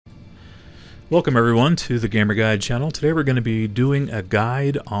Welcome everyone to the Gamer Guide channel. Today we're going to be doing a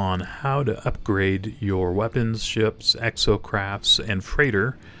guide on how to upgrade your weapons, ships, exocrafts, and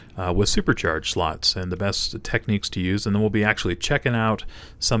freighter with supercharged slots and the best techniques to use. And then we'll be actually checking out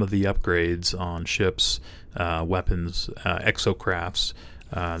some of the upgrades on ships, weapons, exocrafts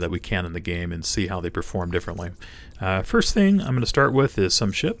that we can in the game and see how they perform differently. First thing I'm going to start with is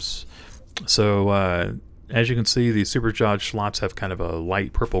some ships. So as you can see, these supercharged slots have kind of a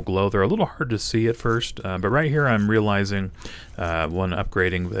light purple glow. They're a little hard to see at first, but right here I'm realizing when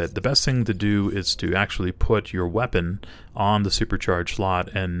upgrading that the best thing to do is to actually put your weapon on the supercharged slot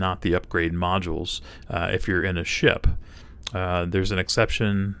and not the upgrade modules if you're in a ship. There's an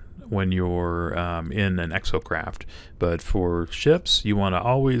exception when you're in an exocraft, but for ships you want to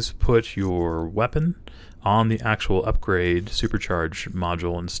always put your weapon on the actual upgrade supercharged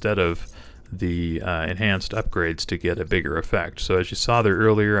module instead of the enhanced upgrades to get a bigger effect. So as you saw there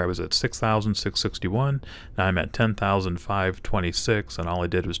earlier, I was at 6,661. Now I'm at 10,526, and all I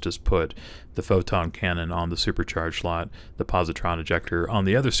did was just put the photon cannon on the supercharged slot, the positron ejector on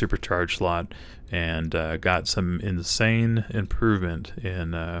the other supercharged slot, and got some insane improvement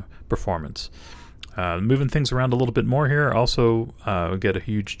in performance. Moving things around a little bit more here, also get a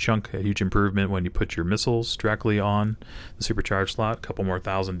huge improvement when you put your missiles directly on the supercharged slot, a couple more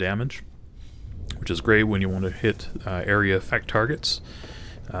thousand damage, which is great when you want to hit area effect targets.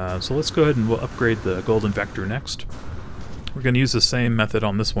 So let's go ahead and we'll upgrade the golden vector next. We're going to use the same method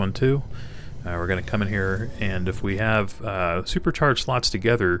on this one too. We're going to come in here, and if we have supercharged slots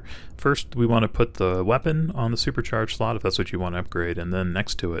together, first we want to put the weapon on the supercharged slot if that's what you want to upgrade, and then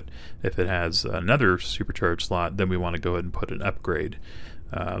next to it, if it has another supercharged slot, then we want to go ahead and put an upgrade.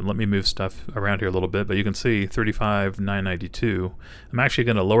 Let me move stuff around here a little bit, but you can see 35,992. I'm actually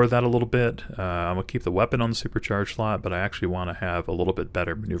going to lower that a little bit. I'm going to keep the weapon on the supercharged slot, but I actually want to have a little bit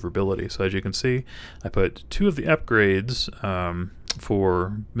better maneuverability. So as you can see, I put two of the upgrades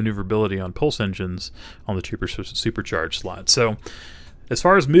for maneuverability on pulse engines on the supercharged slot. So as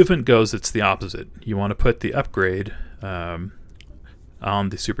far as movement goes, it's the opposite. You want to put the upgrade on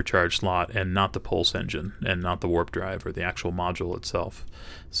the supercharged slot and not the pulse engine and not the warp drive or the actual module itself.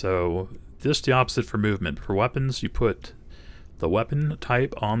 So just the opposite for movement. For weapons, you put the weapon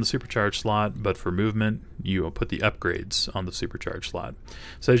type on the supercharged slot, but for movement you will put the upgrades on the supercharged slot.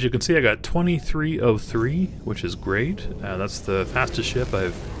 So as you can see, I got 2303, which is great. That's the fastest ship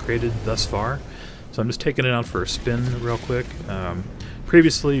I've created thus far. So I'm just taking it out for a spin real quick.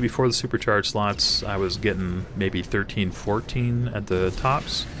 Previously, before the supercharged slots, I was getting maybe 13, 14 at the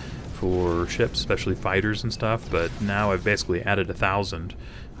tops for ships, especially fighters and stuff, but now I've basically added 1,000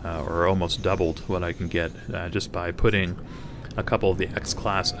 or almost doubled what I can get just by putting a couple of the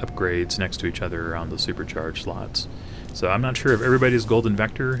X-class upgrades next to each other on the supercharged slots. So I'm not sure if everybody's golden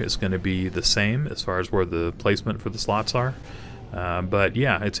vector is going to be the same as far as where the placement for the slots are. But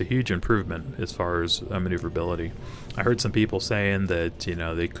yeah, it's a huge improvement as far as maneuverability. I heard some people saying that, you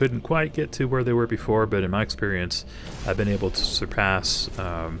know, they couldn't quite get to where they were before, but in my experience, I've been able to surpass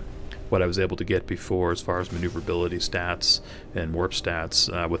what I was able to get before as far as maneuverability stats and warp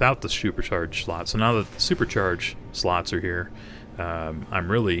stats without the supercharged slots. So now that the supercharged slots are here,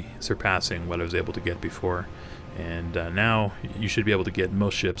 I'm really surpassing what I was able to get before. And now you should be able to get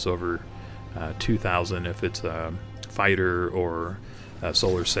most ships over 2,000 if it's a fighter or a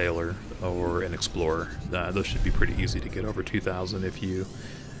solar sailor or an explorer. Those should be pretty easy to get over 2,000 if you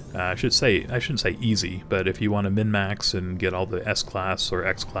I shouldn't say easy, but if you want to min-max and get all the S-class or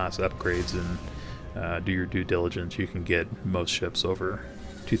X-class upgrades and do your due diligence, you can get most ships over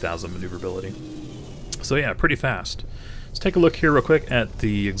 2,000 maneuverability. So yeah, pretty fast. Let's take a look here real quick at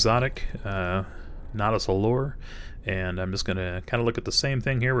the exotic Nautilus Allure, and I'm just going to kind of look at the same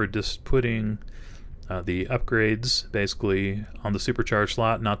thing here. We're just putting the upgrades basically on the supercharged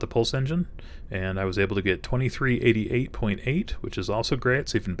slot, not the pulse engine, and I was able to get 2388.8, which is also great.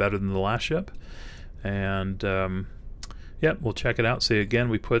 It's even better than the last ship. And yeah, we'll check it out. See, again,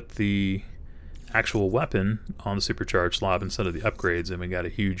 we put the actual weapon on the supercharged slot instead of the upgrades, and we got a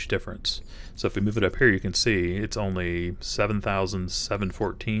huge difference. So if we move it up here, you can see it's only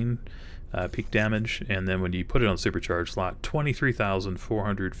 7,714 peak damage, and then when you put it on the supercharged slot,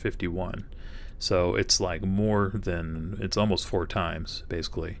 23,451. So it's like it's almost 4 times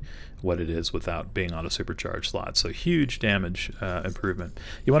basically what it is without being on a supercharged slot. So huge damage improvement.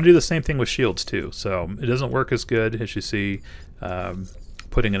 You want to do the same thing with shields too. So it doesn't work as good as you see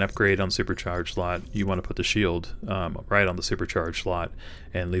putting an upgrade on the supercharged slot. You want to put the shield right on the supercharged slot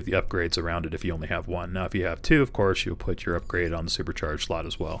and leave the upgrades around it if you only have one. Now if you have 2, of course, you'll put your upgrade on the supercharged slot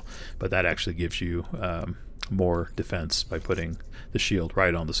as well. But that actually gives you more defense by putting the shield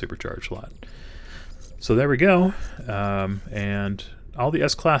right on the supercharged slot. So there we go. And all the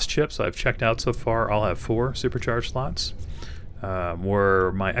S-Class chips I've checked out so far all have 4 supercharged slots,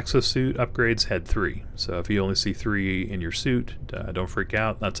 where my exosuit upgrades had 3. So if you only see 3 in your suit, don't freak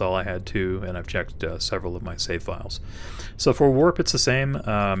out. That's all I had too, and I've checked several of my save files. So for warp, it's the same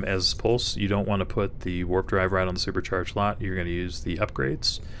as pulse. You don't want to put the warp drive right on the supercharged slot. You're going to use the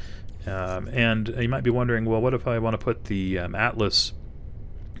upgrades. And you might be wondering, well, what if I want to put the Atlas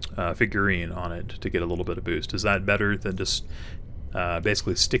figurine on it to get a little bit of boost? Is that better than just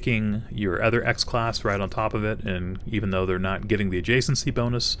basically sticking your other X-Class right on top of it? And even though they're not getting the adjacency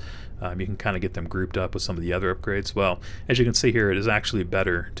bonus, you can kind of get them grouped up with some of the other upgrades. Well, as you can see here, it is actually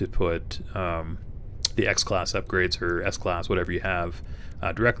better to put the X-Class upgrades or S-Class, whatever you have,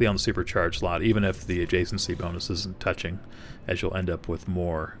 directly on the supercharged slot, even if the adjacency bonus isn't touching, as you'll end up with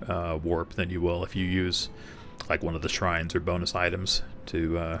more warp than you will if you use like one of the shrines or bonus items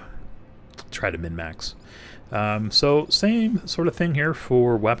to try to min-max. So same sort of thing here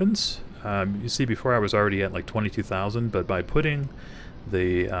for weapons. You see before I was already at like 22,000, but by putting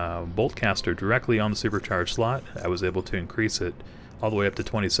the bolt caster directly on the supercharged slot, I was able to increase it all the way up to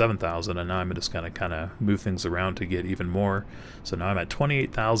 27,000, and now I'm just going to kind of move things around to get even more. So now I'm at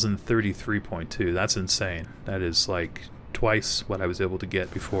 28,033.2. That's insane. That is like twice what I was able to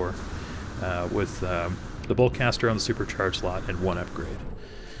get before with the bolt caster on the supercharged slot and 1 upgrade.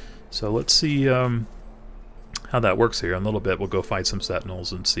 So let's see how that works here. In a little bit we'll go fight some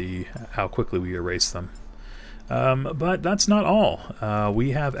sentinels and see how quickly we erase them. But that's not all.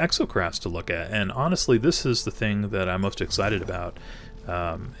 We have Exocrafts to look at, and honestly this is the thing that I'm most excited about,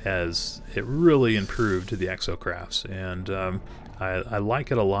 as it really improved the Exocrafts, and I like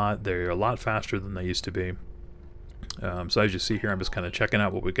it a lot. They're a lot faster than they used to be. So as you see here, I'm just kind of checking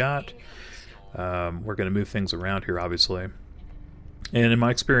out what we got. We're going to move things around here, obviously. And in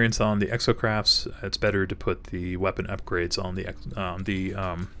my experience on the Exocrafts, it's better to put the weapon upgrades on the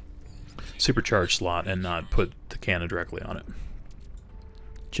supercharged slot and not put the cannon directly on it.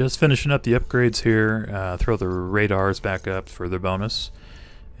 Just finishing up the upgrades here. Throw the radars back up for their bonus.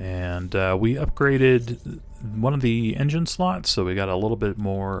 And we upgraded one of the engine slots, so we got a little bit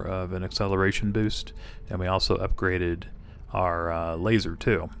more of an acceleration boost. And we also upgraded our laser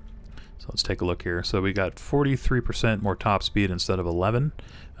too. So let's take a look here. So we got 43% more top speed instead of 11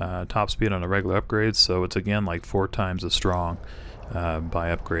 top speed on a regular upgrade. So it's again like 4 times as strong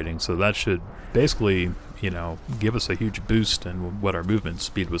by upgrading. So that should basically, you know, give us a huge boost in what our movement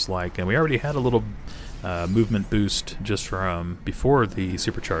speed was like. And we already had a little movement boost just from before the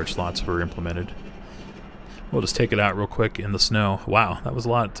supercharged slots were implemented. We'll just take it out real quick in the snow. Wow, that was a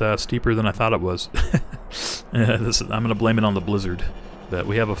lot steeper than I thought it was. I'm going to blame it on the blizzard. But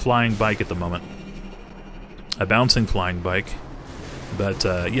we have a flying bike at the moment. A bouncing flying bike. But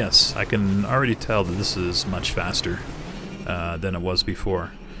yes, I can already tell that this is much faster than it was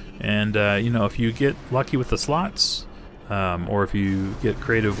before. And you know, if you get lucky with the slots, or if you get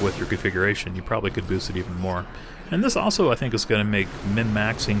creative with your configuration, you probably could boost it even more. And this also, I think, is going to make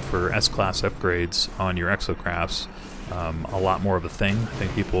min-maxing for S-Class upgrades on your Exocrafts a lot more of a thing. I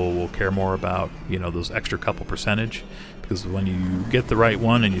think people will care more about, you know, those extra couple percentage, because when you get the right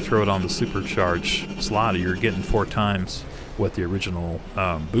one and you throw it on the supercharged slot, you're getting 4 times what the original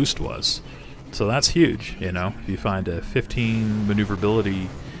boost was. So that's huge, you know. If you find a 15 maneuverability,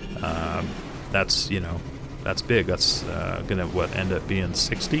 that's, you know, that's big. That's gonna end up being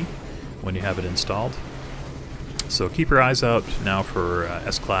 60 when you have it installed. So keep your eyes out now for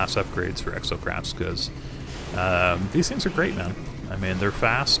S-Class upgrades for Exocrafts, because these things are great, man. I mean, they're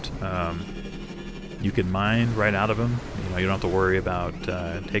fast. You can mine right out of them. You know, you don't have to worry about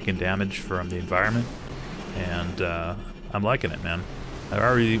taking damage from the environment. And I'm liking it, man. I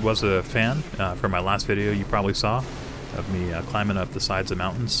already was a fan from my last video you probably saw of me climbing up the sides of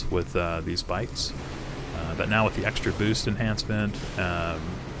mountains with these bikes. But now with the extra boost enhancement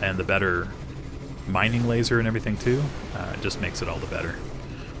and the better mining laser and everything too, it just makes it all the better.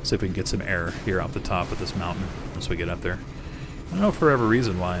 See if we can get some air here off the top of this mountain once we get up there. I don't know for whatever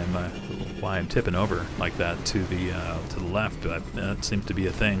reason why I'm tipping over like that to the left, but that seems to be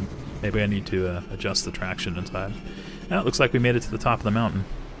a thing. Maybe I need to adjust the traction inside. Now it looks like we made it to the top of the mountain.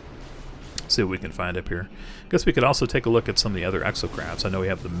 See what we can find up here. I guess we could also take a look at some of the other Exocrafts. I know we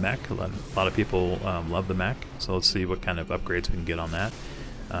have the mech. A lot of people love the mech, so let's see what kind of upgrades we can get on that.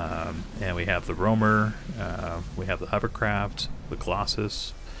 And we have the roamer, we have the hovercraft, the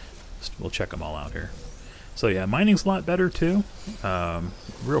Colossus. We'll check them all out here. So yeah, mining's a lot better too.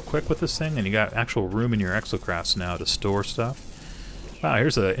 Real quick with this thing, and you got actual room in your Exocrafts now to store stuff. Wow,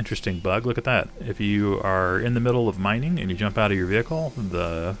 here's an interesting bug. Look at that. If you are in the middle of mining and you jump out of your vehicle,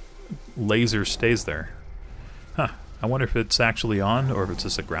 the laser stays there. Huh. I wonder if it's actually on or if it's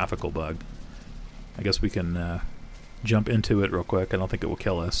just a graphical bug. I guess we can jump into it real quick. I don't think it will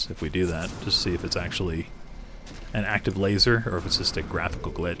kill us if we do that. Just see if it's actually an active laser or if it's just a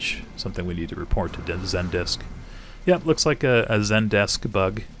graphical glitch. Something we need to report to Zendisk. Yep, looks like a Zendesk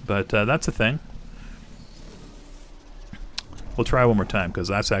bug, but that's a thing. We'll try one more time because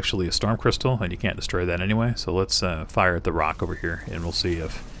that's actually a storm crystal and you can't destroy that anyway. So let's fire at the rock over here and we'll see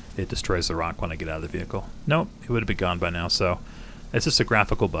if it destroys the rock when I get out of the vehicle. Nope, it would have been gone by now, so it's just a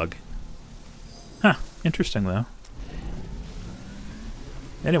graphical bug. Huh, interesting though.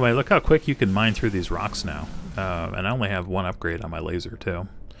 Anyway, look how quick you can mine through these rocks now. And I only have one upgrade on my laser too.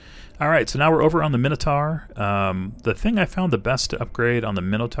 Alright, so now we're over on the Minotaur. The thing I found the best to upgrade on the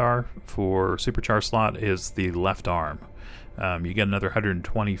Minotaur for Supercharged slot is the left arm. You get another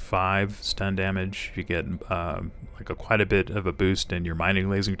 125 stun damage. You get quite a bit of a boost in your mining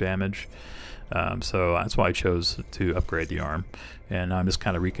laser damage. So that's why I chose to upgrade the arm. And I'm just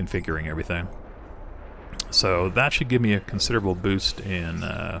kind of reconfiguring everything. So that should give me a considerable boost in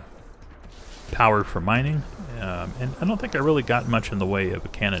power for mining. And I don't think I really got much in the way of a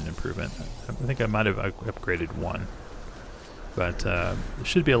cannon improvement. I think I might have upgraded one. But it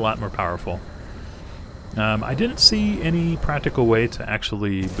should be a lot more powerful. I didn't see any practical way to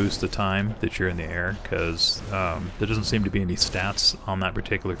actually boost the time that you're in the air because there doesn't seem to be any stats on that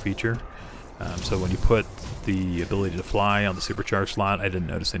particular feature. So when you put the ability to fly on the supercharged slot, I didn't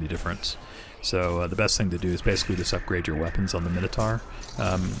notice any difference. So the best thing to do is basically just upgrade your weapons on the Minotaur.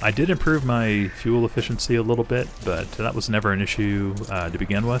 I did improve my fuel efficiency a little bit, but that was never an issue to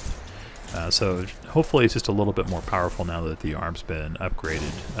begin with. So hopefully it's just a little bit more powerful now that the arm's been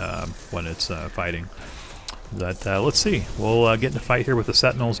upgraded when it's fighting. But let's see. We'll get in a fight here with the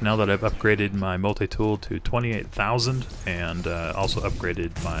Sentinels now that I've upgraded my multi-tool to 28,000 and also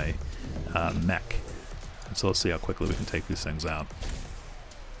upgraded my mech. And so let's see how quickly we can take these things out.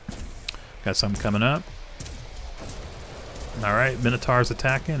 Got some coming up. Alright, Minotaur's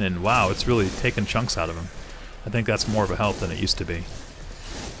attacking, and wow, it's really taking chunks out of him. I think that's more of a help than it used to be.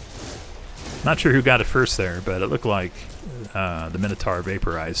 Not sure who got it first there, but it looked like the Minotaur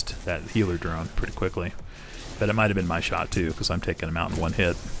vaporized that healer drone pretty quickly. But it might have been my shot too, because I'm taking him out in one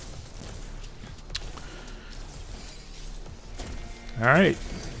hit. Alright,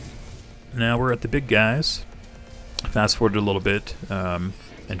 now we're at the big guys. Fast forwarded a little bit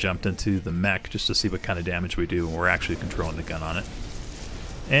and jumped into the mech just to see what kind of damage we do when we're actually controlling the gun on it.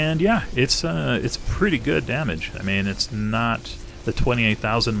 And yeah, it's pretty good damage. I mean, it's not the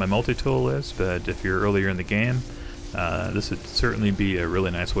 28,000 my multi-tool is, but if you're earlier in the game, this would certainly be a really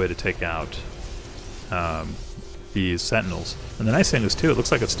nice way to take out these Sentinels. And the nice thing is too, it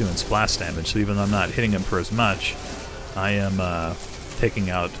looks like it's doing splash damage, so even though I'm not hitting them for as much, I am taking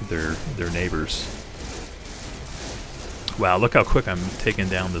out their neighbors. Wow, look how quick I'm taking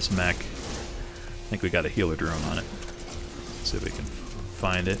down this mech. I think we got a healer drone on it. Let's see if we can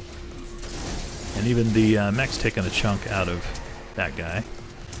find it. And even the mech's taking a chunk out of that guy.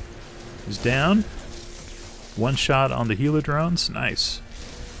 He's down. One shot on the healer drones. Nice.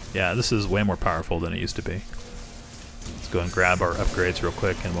 Yeah, this is way more powerful than it used to be. Let's go and grab our upgrades real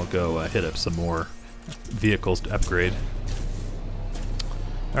quick and we'll go hit up some more vehicles to upgrade.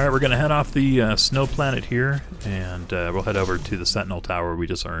 Alright, we're going to head off the snow planet here and we'll head over to the Sentinel Tower we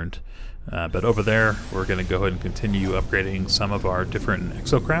just earned. But over there, we're going to go ahead and continue upgrading some of our different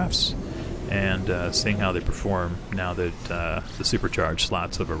Exocrafts and seeing how they perform now that the supercharged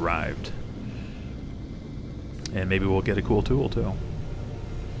slots have arrived. And maybe we'll get a cool tool too.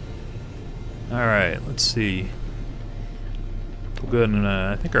 Alright, let's see. We'll go ahead and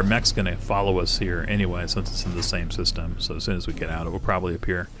I think our mech's going to follow us here anyway since it's in the same system. So as soon as we get out, it will probably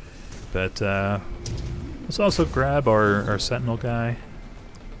appear. But let's also grab our Sentinel guy.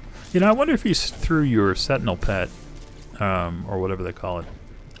 You know, I wonder if he's through your Sentinel pet, or whatever they call it.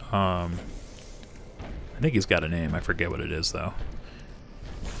 I think he's got a name. I forget what it is, though.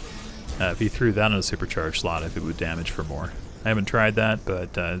 If he threw that in a supercharged slot, if it would damage for more. I haven't tried that,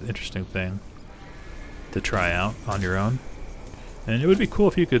 but interesting thing to try out on your own. And it would be cool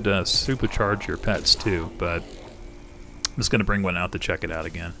if you could supercharge your pets, too, but I'm just going to bring one out to check it out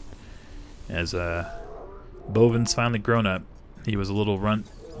again. As Bovin's finally grown up. He was a little runt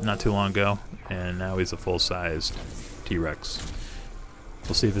not too long ago, and now he's a full-sized T-Rex.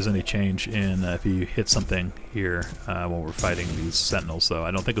 We'll see if there's any change in if you hit something here when we're fighting these Sentinels. So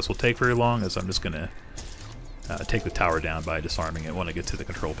I don't think this will take very long, as I'm just going to take the tower down by disarming it when I get to the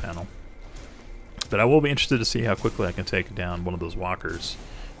control panel. But I will be interested to see how quickly I can take down one of those walkers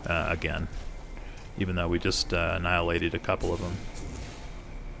again, even though we just annihilated a couple of them.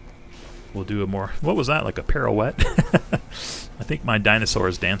 We'll do a more... What was that? Like a pirouette? I think my dinosaur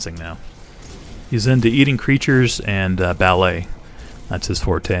is dancing now. He's into eating creatures and ballet. That's his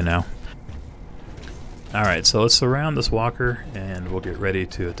forte now. Alright, so let's surround this walker and we'll get ready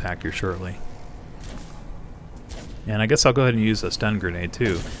to attack here shortly. And I guess I'll go ahead and use a stun grenade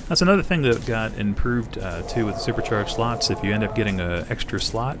too. That's another thing that got improved too with the supercharged slots. If you end up getting an extra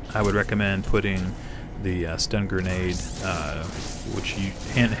slot, I would recommend putting the stun grenade, which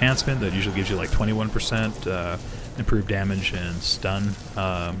enhancement that usually gives you like 21% improved damage and stun,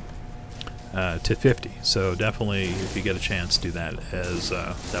 to 50. So definitely, if you get a chance, do that, as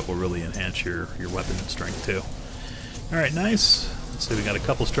that will really enhance your weapon strength too. All right, nice. Let's see, we got a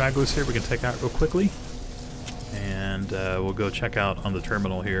couple stragglers here we can take out real quickly, and we'll go check out on the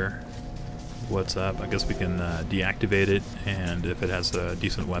terminal here what's up. I guess we can deactivate it, and if it has a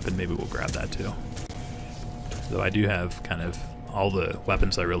decent weapon, maybe we'll grab that too. Though I do have kind of all the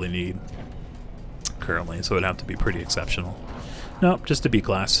weapons I really need currently, so it'd have to be pretty exceptional. Nope, just a B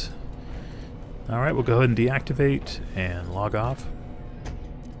class. Alright, we'll go ahead and deactivate and log off.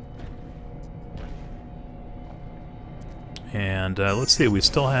 And let's see, we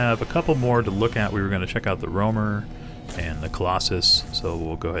still have a couple more to look at. We were going to check out the Roamer and the Colossus, so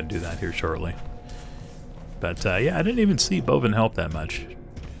we'll go ahead and do that here shortly. But yeah, I didn't even see Bovin help that much.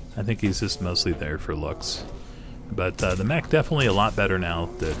 I think he's just mostly there for looks. But the mech definitely a lot better now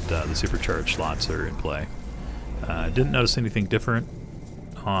that the supercharged slots are in play. Didn't notice anything different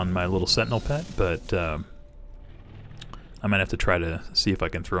on my little Sentinel pet, but I might have to try to see if I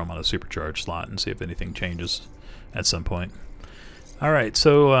can throw him on a supercharged slot and see if anything changes at some point. Alright,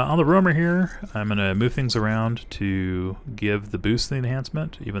 so on the Roamer here, I'm going to move things around to give the boost the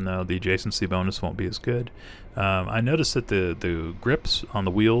enhancement, even though the adjacency bonus won't be as good. I noticed that the grips on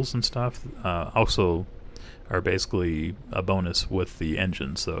the wheels and stuff also are basically a bonus with the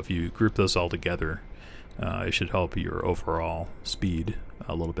engine, so if you group those all together, it should help your overall speed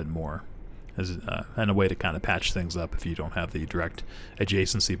a little bit more, and a way to kind of patch things up if you don't have the direct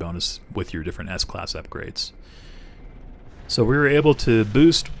adjacency bonus with your different S-Class upgrades. So we were able to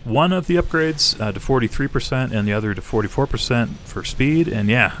boost one of the upgrades to 43% and the other to 44% for speed, and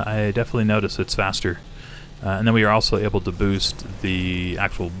yeah, I definitely noticed it's faster. And then we are also able to boost the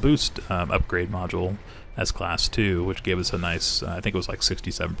actual boost upgrade module S-Class too, which gave us a nice, I think it was like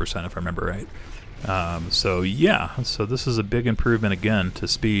 67% if I remember right. So yeah, so this is a big improvement again to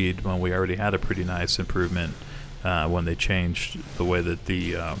speed when we already had a pretty nice improvement when they changed the way that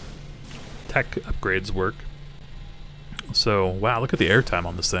the tech upgrades work. So wow, look at the airtime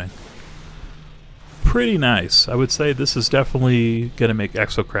on this thing. Pretty nice. I would say this is definitely going to make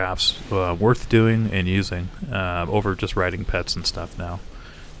Exocrafts worth doing and using over just riding pets and stuff now,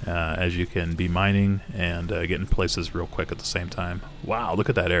 as you can be mining and get in places real quick at the same time. Wow, look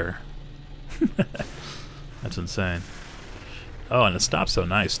at that air. That's insane. Oh, and it stops so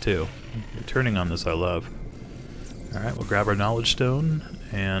nice too. Turning on this I love. Alright, we'll grab our knowledge stone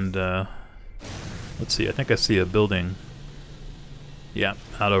and let's see, I think I see a building, yeah,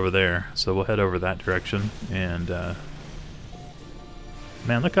 out over there, so we'll head over that direction. And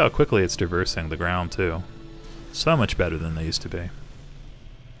man, look how quickly it's traversing the ground too. So much better than they used to be.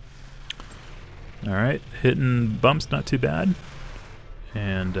 Alright, hitting bumps not too bad.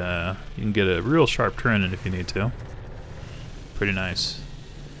 And you can get a real sharp turn in if you need to. Pretty nice.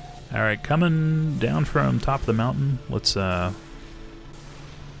 Alright, coming down from top of the mountain, let's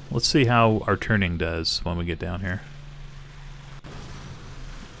see how our turning does when we get down here.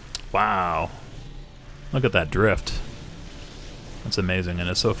 Wow. Look at that drift. That's amazing, and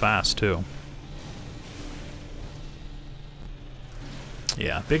it's so fast too.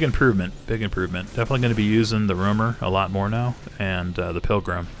 Yeah, big improvement, big improvement. Definitely going to be using the Roamer a lot more now, and the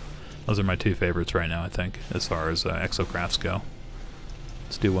Pilgrim. Those are my two favorites right now, I think, as far as Exocrafts go.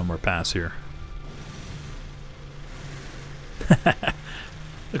 Let's do one more pass here.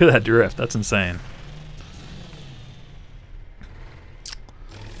 Look at that drift, that's insane.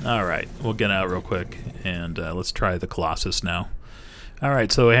 Alright, we'll get out real quick, and let's try the Colossus now.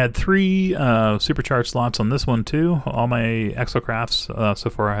 Alright, so I had 3 supercharged slots on this one too. All my Exocrafts so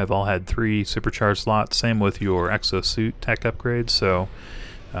far have all had 3 supercharged slots. Same with your exosuit tech upgrades. So,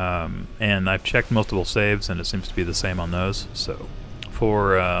 and I've checked multiple saves and it seems to be the same on those. So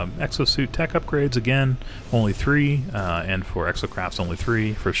for exosuit tech upgrades, again, only 3, and for Exocrafts only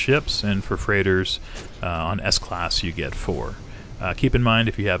 3. For ships and for freighters on S-Class you get 4. Keep in mind,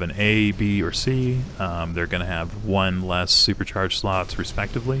 if you have an A, B, or C, they're going to have 1 less supercharged slots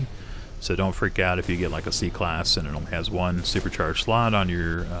respectively. So don't freak out if you get like a C class and it only has one supercharged slot on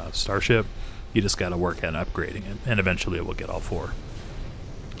your starship. You just got to work at upgrading it, and eventually it will get all 4.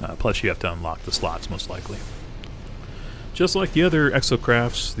 Plus you have to unlock the slots most likely. Just like the other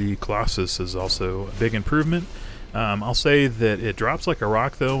Exocrafts, the Colossus is also a big improvement. I'll say that it drops like a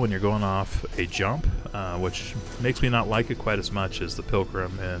rock though when you're going off a jump, which makes me not like it quite as much as the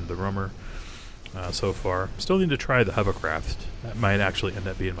Pilgrim and the Roamer so far. Still need to try the Hovercraft. That might actually end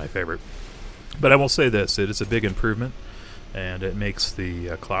up being my favorite. But I will say this, it is a big improvement, and it makes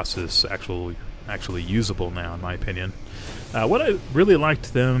the Colossus actually usable now, in my opinion. What I really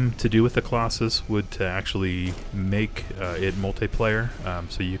liked them to do with the Colossus would to actually make it multiplayer,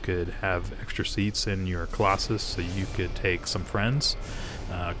 so you could have extra seats in your Colossus, so you could take some friends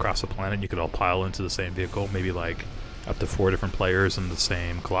across the planet. You could all pile into the same vehicle, maybe like up to 4 different players in the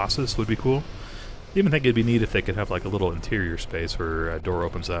same Colossus would be cool. I even think it'd be neat if they could have like a little interior space where a door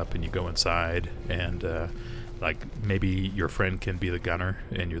opens up and you go inside, and like maybe your friend can be the gunner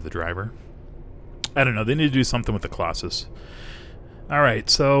and you're the driver. I don't know, they need to do something with the Colossus. Alright,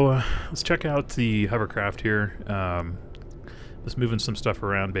 so let's check out the hovercraft here. Just moving some stuff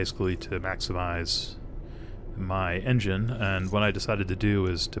around basically to maximize my engine, and what I decided to do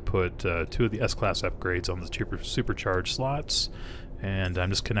is to put 2 of the S-Class upgrades on the supercharged slots, and I'm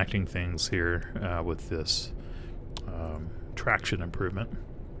just connecting things here with this traction improvement.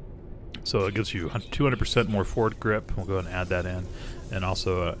 So it gives you 200% more forward grip. We'll go ahead and add that in, and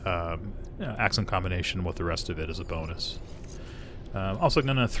also accent combination with the rest of it as a bonus. Also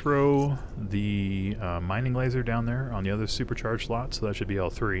going to throw the mining laser down there on the other supercharged slot, so that should be all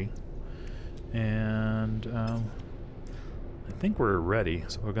 3. And I think we're ready,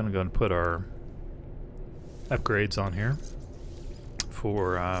 so we're going to go and put our upgrades on here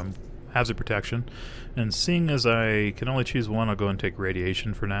for hazard protection. And seeing as I can only choose one, I'll go and take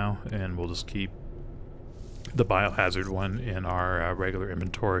radiation for now, and we'll just keep the biohazard one in our regular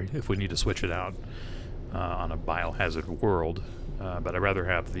inventory if we need to switch it out on a biohazard world. But I'd rather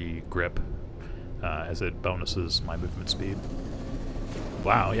have the grip as it bonuses my movement speed.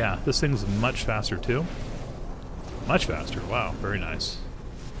 Wow, yeah, this thing's much faster too. Much faster, wow, very nice.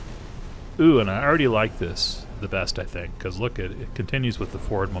 Ooh, and I already like this the best, I think, because look, it continues with the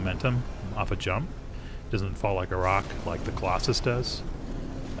forward momentum off a jump. It doesn't fall like a rock like the Colossus does.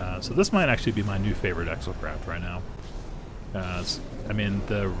 So this might actually be my new favorite Exocraft right now. I mean,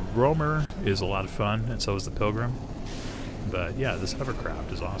 the Roamer is a lot of fun, and so is the Pilgrim. But yeah, this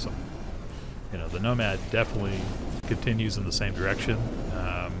hovercraft is awesome. You know, the Nomad definitely continues in the same direction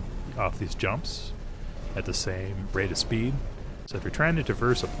off these jumps at the same rate of speed. So if you're trying to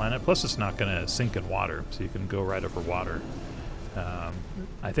traverse a planet, plus it's not going to sink in water, so you can go right over water.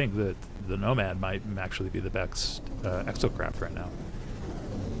 I think that the Nomad might actually be the best Exocraft right now.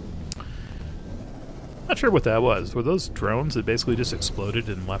 Not sure what that was. Were those drones that basically just exploded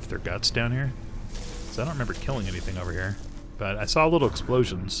and left their guts down here? Because I don't remember killing anything over here. But I saw little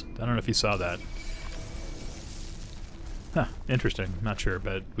explosions. I don't know if you saw that. Huh, interesting. Not sure,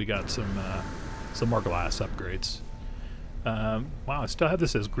 but we got some more glass upgrades. Wow, I still have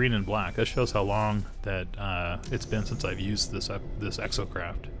this as green and black. That shows how long that it's been since I've used this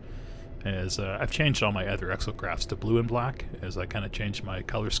Exocraft. As I've changed all my other Exocrafts to blue and black, as I kind of changed my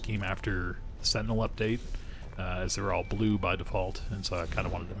color scheme after the Sentinel update, as they're all blue by default, and so I kind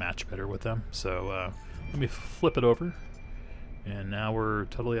of wanted to match better with them. So let me flip it over, and now we're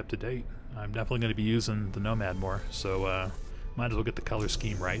totally up to date. I'm definitely going to be using the Nomad more, so might as well get the color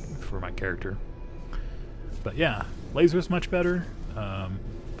scheme right for my character. But yeah, laser's much better.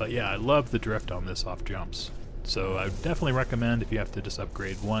 But yeah, I love the drift on this off jumps. So I would definitely recommend, if you have to just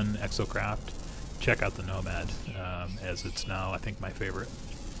upgrade one Exocraft, check out the Nomad, as it's now, I think, my favorite.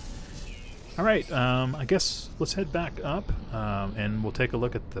 Alright, I guess let's head back up, and we'll take a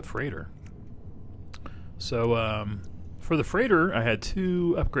look at the freighter. So for the freighter, I had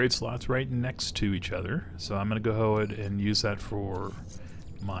 2 upgrade slots right next to each other, so I'm going to go ahead and use that for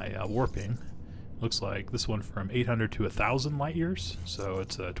my warping. Looks like this one from 800 to 1,000 light years, so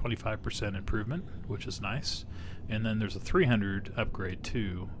it's a 25% improvement, which is nice. And then there's a 300 upgrade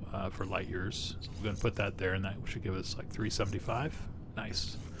too for light years, so we're going to put that there, and that should give us like 375.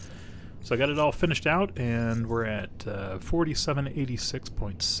 Nice. So I got it all finished out, and we're at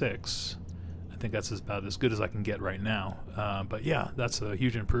 4786.6. I think that's about as good as I can get right now. But yeah, that's a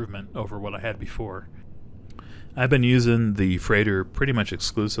huge improvement over what I had before. I've been using the freighter pretty much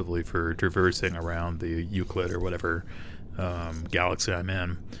exclusively for traversing around the Euclid or whatever galaxy I'm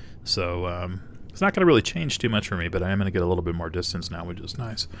in. So It's not going to really change too much for me, but I am going to get a little bit more distance now, which is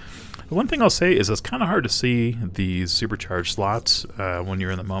nice. The one thing I'll say is it's kind of hard to see these supercharged slots when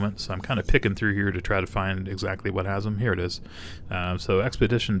you're in the moment, so I'm kind of picking through here to try to find exactly what has them. Here it is. So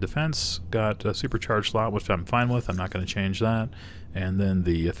Expedition Defense got a supercharged slot, which I'm fine with. I'm not going to change that. And then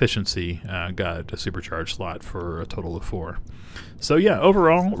the Efficiency got a supercharged slot for a total of 4. So yeah,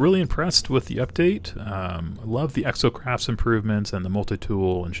 overall, really impressed with the update. Love the Exocrafts improvements and the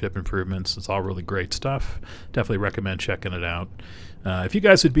multi-tool and ship improvements. It's all really great stuff. Definitely recommend checking it out. If you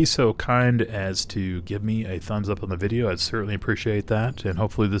guys would be so kind as to give me a thumbs up on the video, I'd certainly appreciate that. And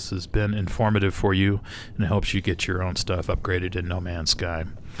hopefully this has been informative for you and helps you get your own stuff upgraded in No Man's Sky.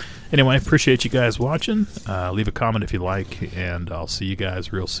 Anyway, appreciate you guys watching. Leave a comment if you like, and I'll see you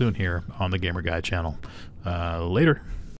guys real soon here on the Gamer Guy channel. Later.